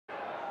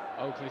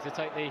Oakley to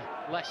take the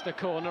Leicester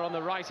corner on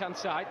the right-hand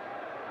side.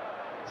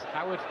 It's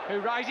Howard who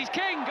rises.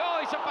 King! Oh,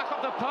 it's up back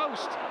off the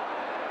post.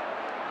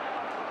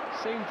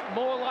 Seemed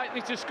more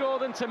likely to score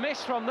than to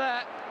miss from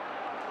there,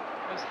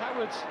 as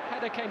Howard's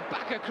header came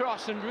back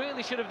across and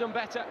really should have done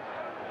better.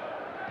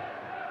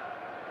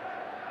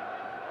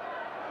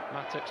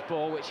 Mattock's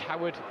ball, which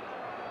Howard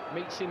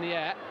meets in the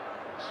air.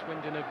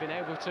 Swindon have been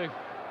able to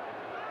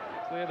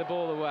clear the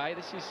ball away.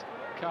 This is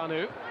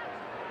Carnu.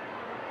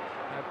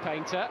 Now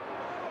Painter.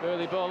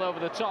 Early ball over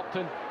the top,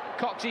 and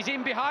Cox is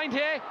in behind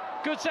here.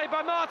 Good save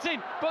by Martin,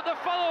 but the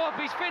follow-up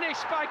is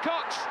finished by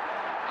Cox.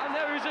 And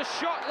there is a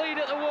shot lead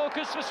at the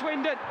Walkers for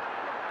Swindon.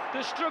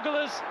 The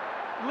strugglers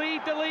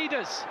lead the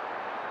leaders.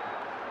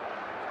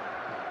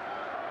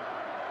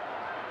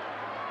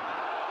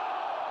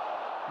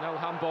 No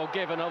handball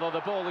given, although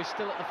the ball is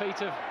still at the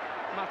feet of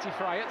Matty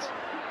Fryatt.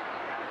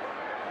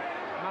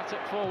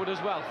 Mattock forward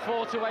as well,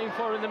 4 to aim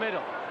for in the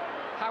middle.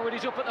 Howard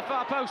is up at the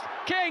far post.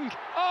 King!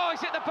 Oh,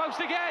 he's hit the post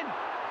again!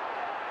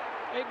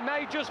 It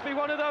may just be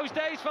one of those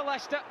days for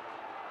Leicester.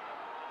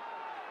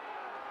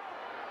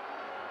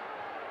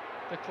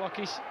 The clock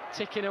is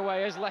ticking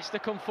away as Leicester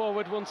come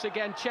forward once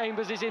again.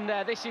 Chambers is in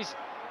there. This is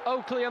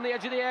Oakley on the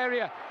edge of the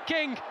area.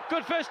 King,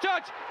 good first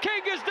touch.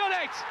 King has done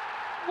it!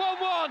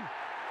 1-1.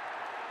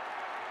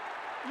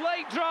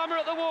 Late drama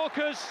at the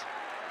Walkers.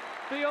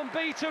 The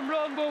unbeaten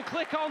run will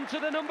click on to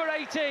the number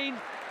 18.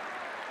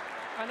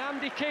 And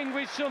Andy King,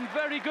 with some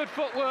very good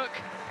footwork,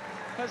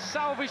 has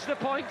salvaged the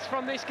points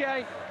from this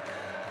game.